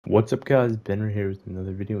What's up guys, Benner here with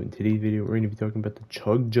another video. In today's video we're going to be talking about the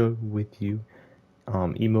Chug with you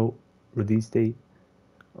emote release date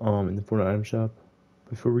in the Fortnite item shop.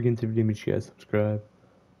 Before we get into the video, make sure you guys subscribe,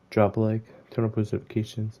 drop a like, turn on post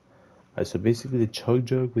notifications. Alright, so basically the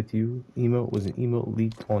Chug with you emote was an emote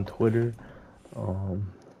leaked on Twitter.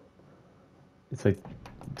 It's like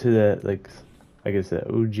to that, like, I guess that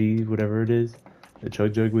OG whatever it is, the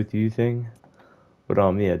Chug with you thing. But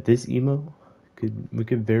yeah, this emote we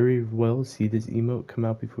could very well see this emote come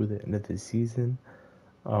out before the end of the season.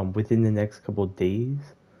 Within the next couple of days.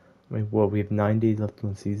 I mean, well, we have 9 days left in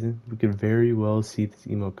the season. We could very well see this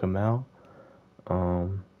emote come out.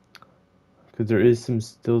 Because there is some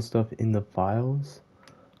still stuff in the files.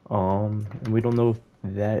 And we don't know if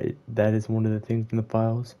that is one of the things in the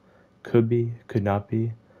files. Could be, could not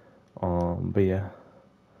be. But yeah.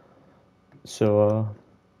 So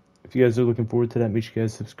if you guys are looking forward to that, make sure you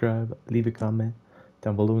guys subscribe, leave a comment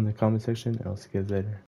down below in the comment section, and I'll see you guys later.